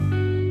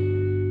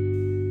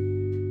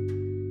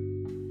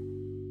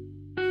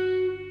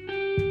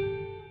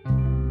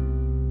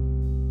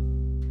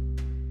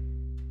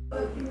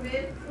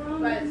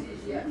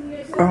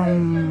I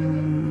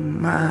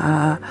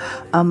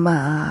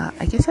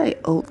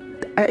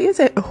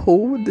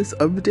hold this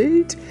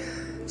update.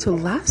 So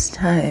last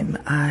time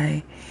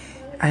I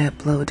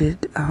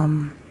uploaded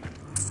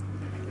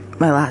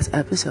my last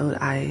episode,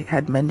 I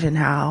had mentioned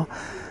how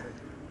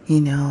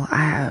I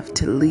have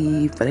to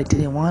leave, but I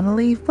didn't want to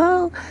leave.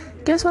 Well,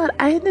 guess what?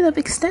 I ended up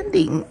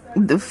extending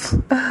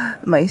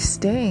my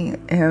stay,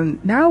 and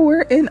now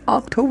we're in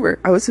October.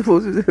 I was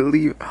supposed to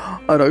leave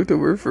on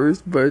October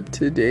 1st, but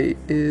today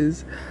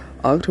is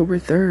October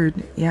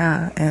 3rd.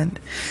 Yeah, and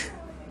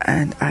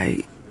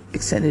I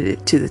extended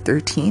it to the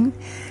 13th,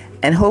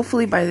 and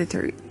hopefully by the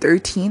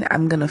 13th,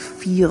 I'm gonna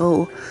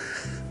feel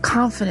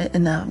confident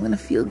enough. I'm gonna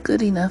feel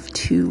good enough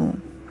to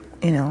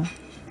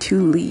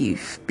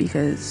leave,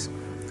 because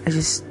I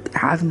just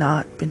have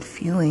not been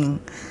feeling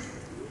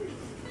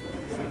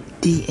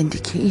the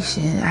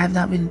indication. I have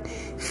not been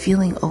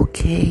feeling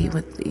okay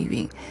with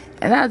leaving,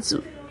 and that's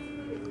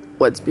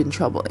what's been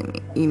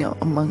troubling me,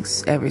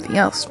 amongst everything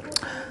else.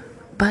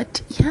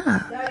 But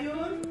yeah.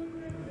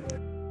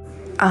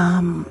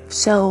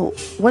 So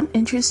one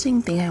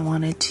interesting thing I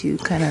wanted to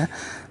kind of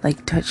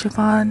touch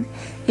upon,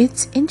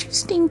 it's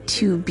interesting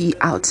to be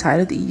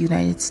outside of the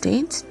United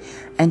States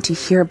and to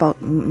hear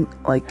about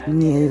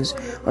news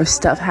or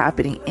stuff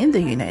happening in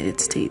the United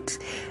States.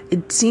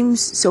 It seems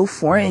so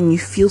foreign. You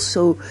feel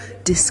so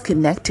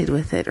disconnected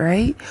with it,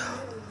 right?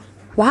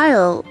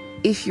 While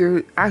if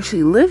you're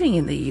actually living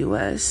in the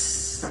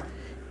US,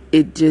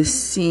 it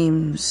just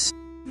seems,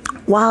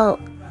 while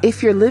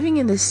if you're living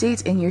in the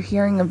States and you're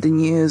hearing of the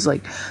news,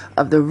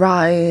 of the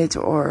riots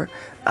or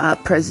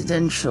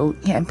presidential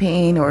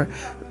campaign or,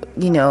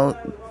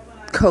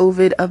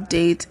 COVID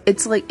updates,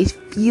 it's it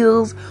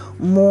feels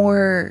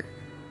more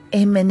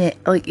imminent.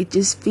 It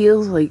just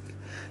feels like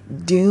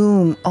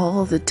doom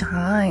all the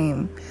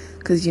time.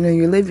 Because,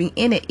 you're living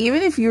in it.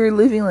 Even if you're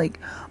living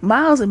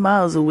miles and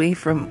miles away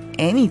from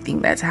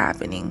anything that's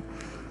happening,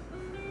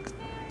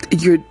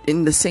 you're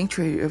in the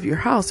sanctuary of your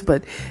house,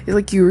 but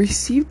it's you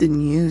receive the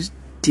news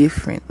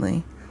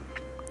differently.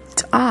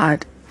 It's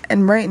odd.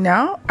 And right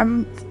now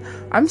I'm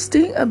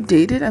staying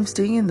updated. I'm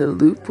staying in the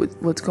loop with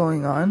what's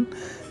going on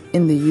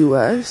in the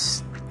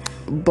US,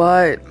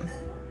 but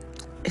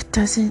it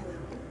doesn't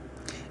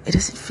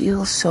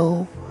feel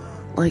so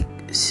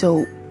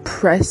so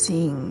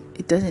pressing.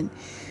 It doesn't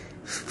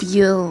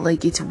feel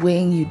like it's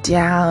weighing you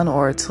down,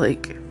 or it's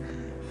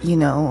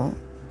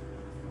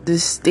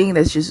this thing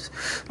that's just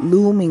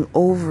looming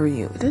over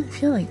you. It doesn't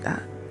feel like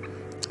that.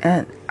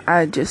 And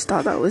I just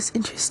thought that was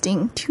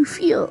interesting to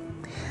feel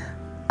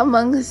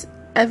amongst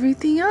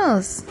everything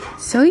else.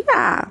 So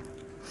yeah.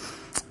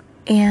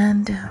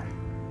 And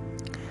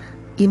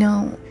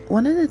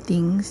one of the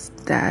things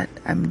that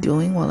I'm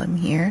doing while I'm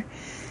here,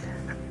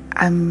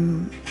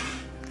 I'm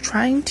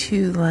trying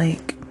to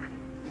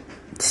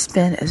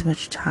spend as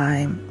much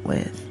time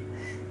with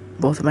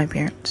both of my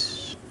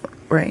parents,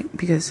 right?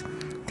 Because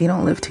they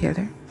don't live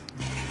together,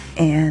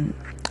 and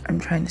I'm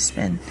trying to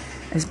spend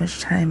as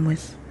much time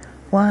with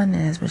one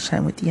and as much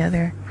time with the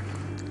other.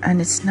 And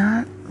it's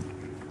not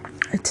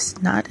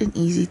an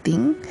easy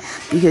thing,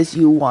 because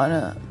you want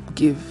to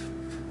give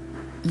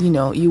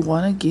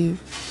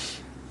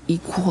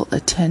equal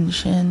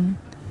attention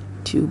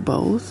to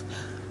both,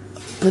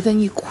 but then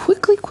you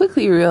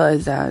quickly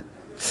realize that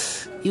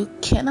you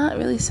cannot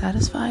really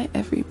satisfy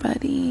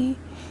everybody,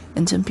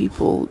 and some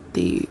people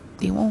they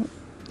won't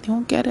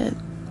get it.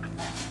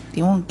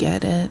 They won't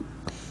get it.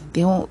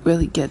 They won't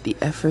really get the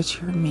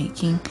efforts you're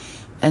making,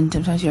 and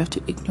sometimes you have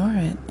to ignore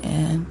it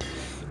and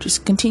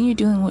just continue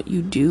doing what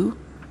you do,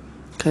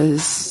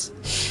 because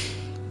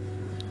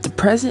the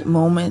present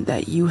moment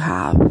that you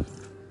have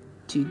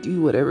to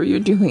do whatever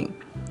you're doing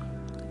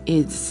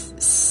is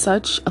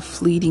such a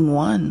fleeting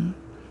one.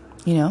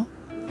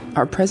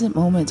 Our present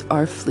moments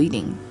are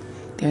fleeting.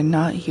 They're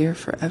not here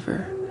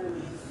forever.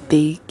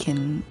 They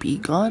can be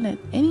gone at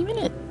any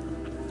minute,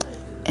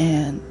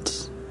 and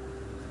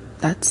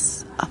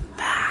that's a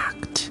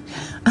fact.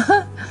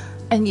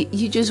 And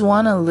you just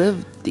want to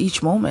live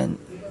each moment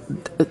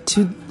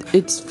to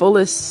its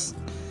fullest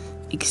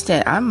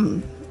extent.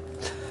 I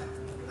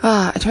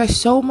try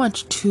so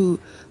much to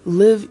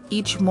live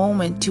each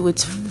moment to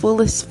its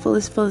fullest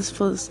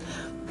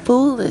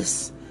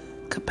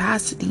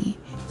capacity.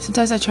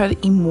 Sometimes I try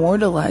to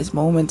immortalize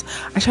moments.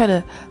 I try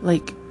to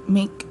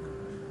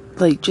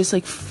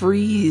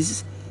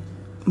freeze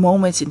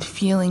moments and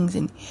feelings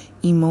and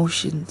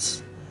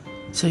emotions,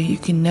 so you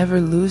can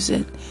never lose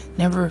it,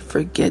 never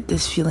forget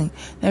this feeling,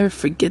 never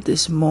forget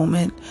this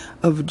moment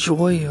of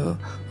joy or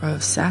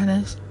of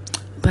sadness.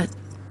 But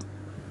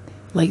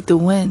like the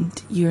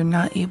wind, you're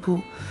not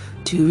able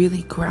to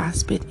really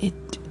grasp it. It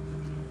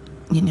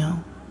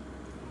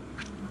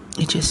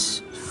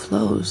just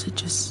flows, it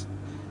just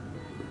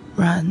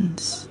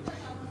runs,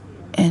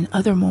 and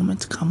other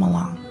moments come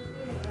along,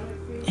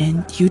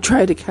 and you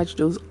try to catch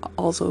those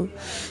also.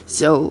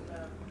 So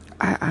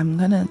I'm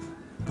gonna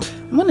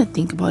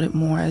think about it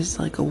more as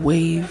like a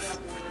wave.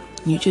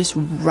 You just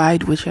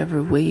ride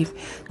whichever wave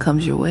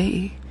comes your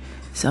way.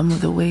 Some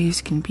of the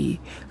waves can be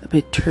a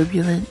bit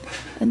turbulent,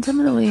 and some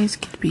of the waves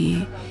could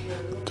be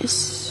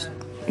just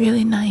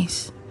really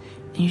nice.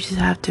 And you just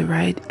have to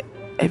ride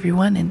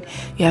everyone, and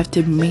you have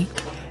to make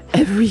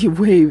every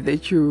wave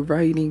that you're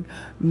riding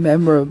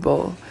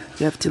memorable.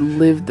 You have to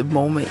live the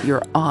moment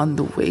you're on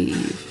the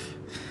wave.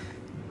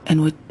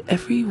 And with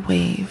every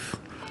wave,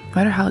 no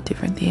matter how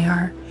different they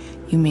are,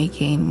 you may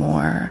gain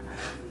more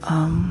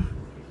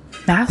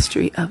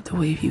mastery of the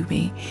wave. You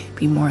may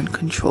be more in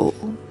control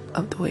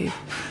of the wave,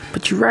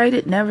 but you ride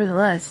it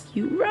nevertheless.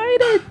 You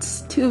ride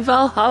it to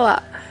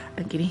Valhalla.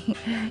 I'm kidding.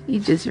 You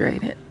just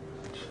ride it.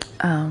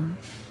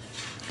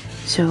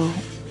 So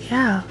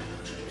yeah,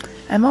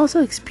 I'm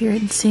also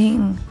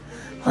experiencing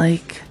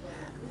like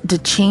the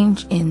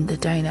change in the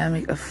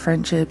dynamic of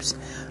friendships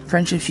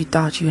you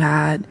thought you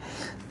had.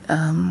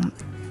 How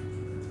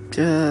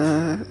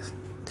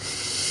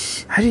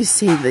do you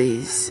say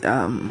these?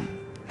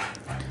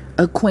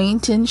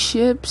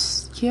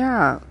 Acquaintanceships.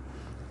 Yeah,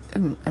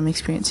 I'm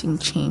experiencing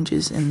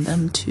changes in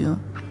them too.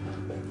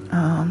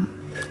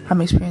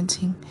 I'm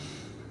experiencing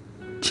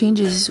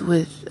changes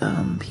with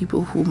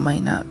people who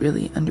might not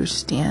really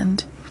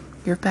understand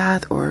your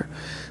path or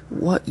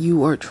what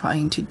you are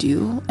trying to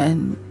do,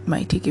 and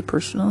might take it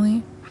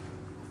personally,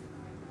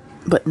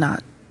 but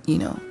not,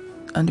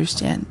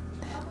 understand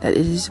that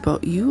it is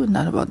about you and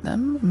not about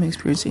them. I'm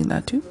experiencing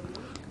that too,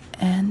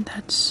 and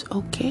that's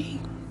okay.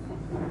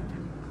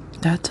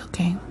 That's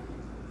okay.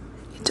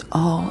 It's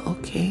all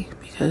okay,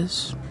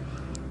 because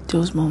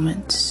those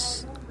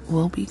moments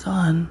will be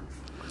gone.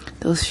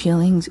 Those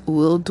feelings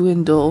will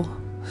dwindle,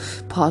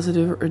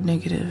 positive or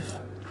negative.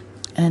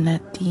 And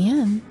at the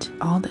end,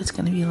 all that's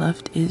going to be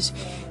left is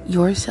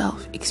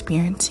yourself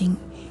experiencing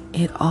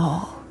it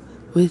all,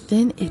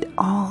 within it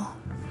all.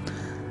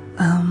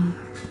 I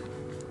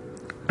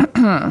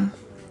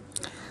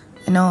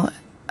know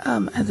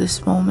at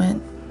this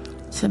moment,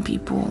 some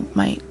people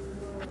might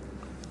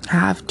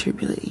have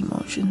turbulent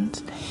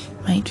emotions,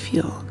 might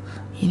feel,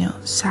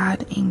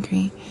 sad,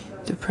 angry,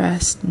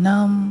 depressed,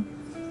 numb.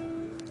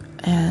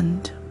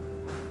 And,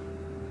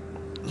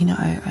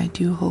 I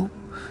do hope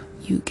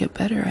you get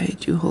better. I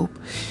do hope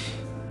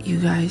you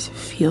guys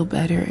feel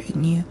better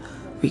and you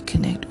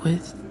reconnect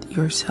with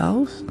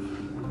yourself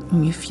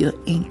and you feel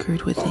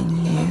anchored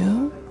within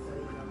you,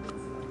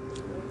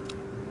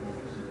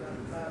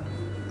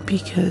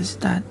 because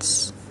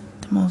that's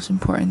the most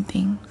important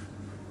thing.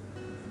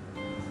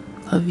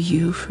 Love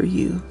you for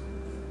you.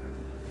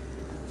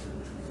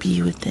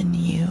 Be within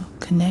you.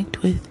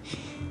 Connect with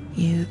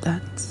you.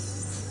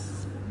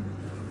 That's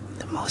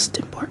the most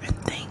important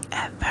thing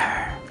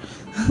ever.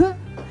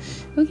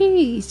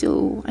 Okay,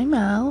 so I'm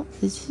out.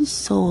 This is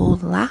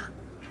Sola.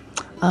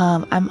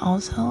 I'm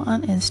also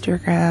on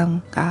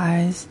Instagram,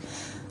 guys.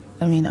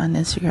 On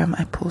Instagram,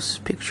 I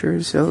post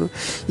pictures. So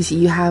you see,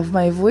 you have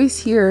my voice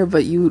here,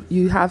 but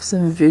you have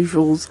some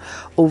visuals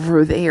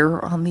over there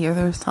on the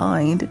other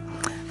side.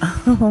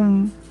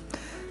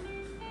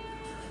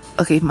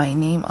 Okay, my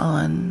name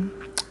on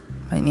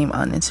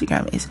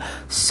Instagram is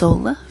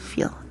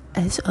Solafeel,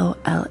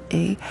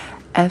 SOLAFEEL,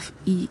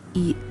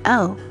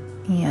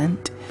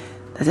 and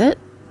that's it.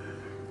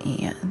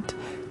 And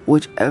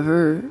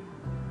whichever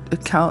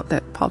account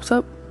that pops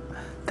up,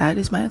 that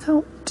is my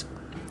account.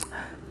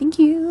 Thank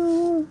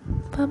you.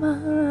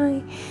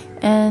 Bye-bye.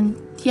 And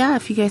yeah,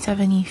 if you guys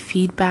have any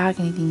feedback,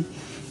 anything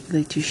you'd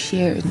like to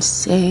share and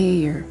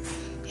say, or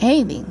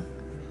anything,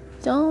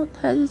 don't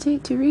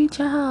hesitate to reach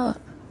out.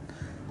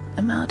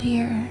 I'm out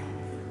here.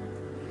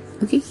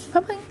 Okay,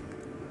 bye-bye.